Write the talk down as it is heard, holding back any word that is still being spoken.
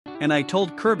and I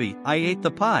told Kirby I ate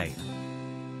the pie.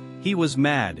 He was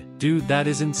mad. Dude, that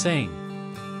is insane.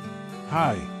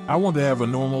 Hi, I want to have a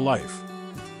normal life.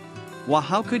 Well,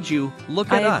 how could you?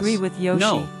 Look at us. I agree with Yoshi.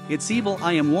 No, it's evil.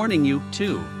 I am warning you,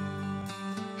 too.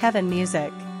 Heaven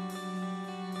music.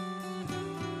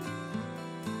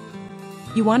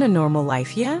 You want a normal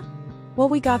life, yeah? Well,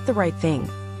 we got the right thing.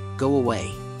 Go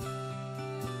away.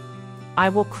 I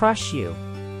will crush you.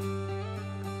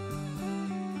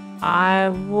 I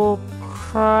will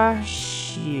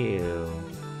crush you.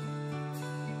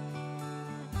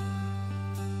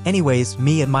 Anyways,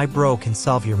 me and my bro can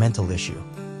solve your mental issue.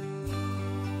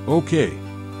 Okay.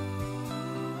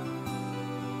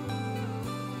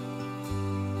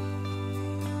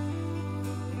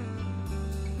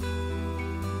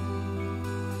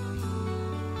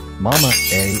 Mama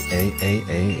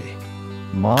A.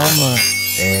 Mama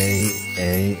A.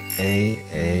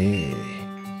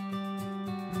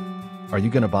 Are you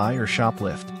gonna buy or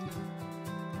shoplift?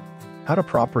 How to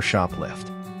proper shoplift?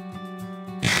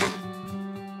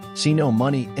 See no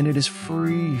money and it is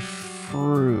free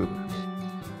fruit.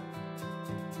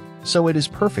 So it is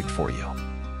perfect for you.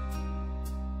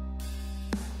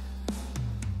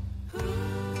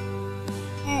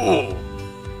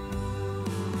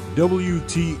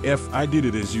 WTF, I did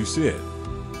it as you said.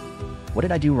 What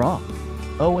did I do wrong?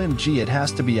 OMG, it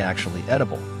has to be actually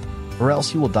edible, or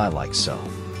else you will die like so.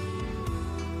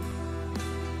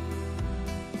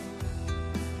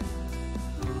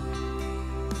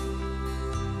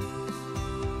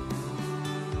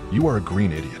 You are a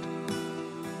green idiot.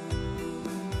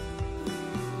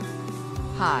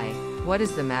 Hi, what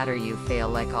is the matter? You fail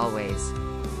like always.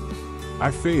 I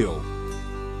failed.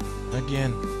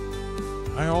 Again.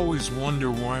 I always wonder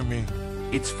why me.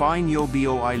 It's fine,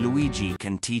 I Luigi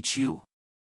can teach you.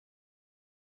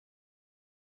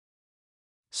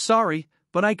 Sorry,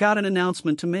 but I got an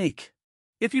announcement to make.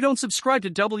 If you don't subscribe to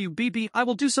WBB, I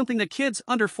will do something that kids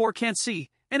under 4 can't see,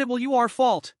 and it will your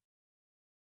fault.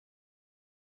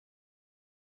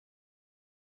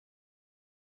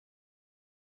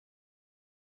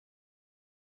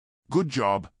 Good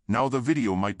job, now the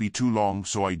video might be too long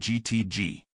so I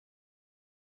GTG.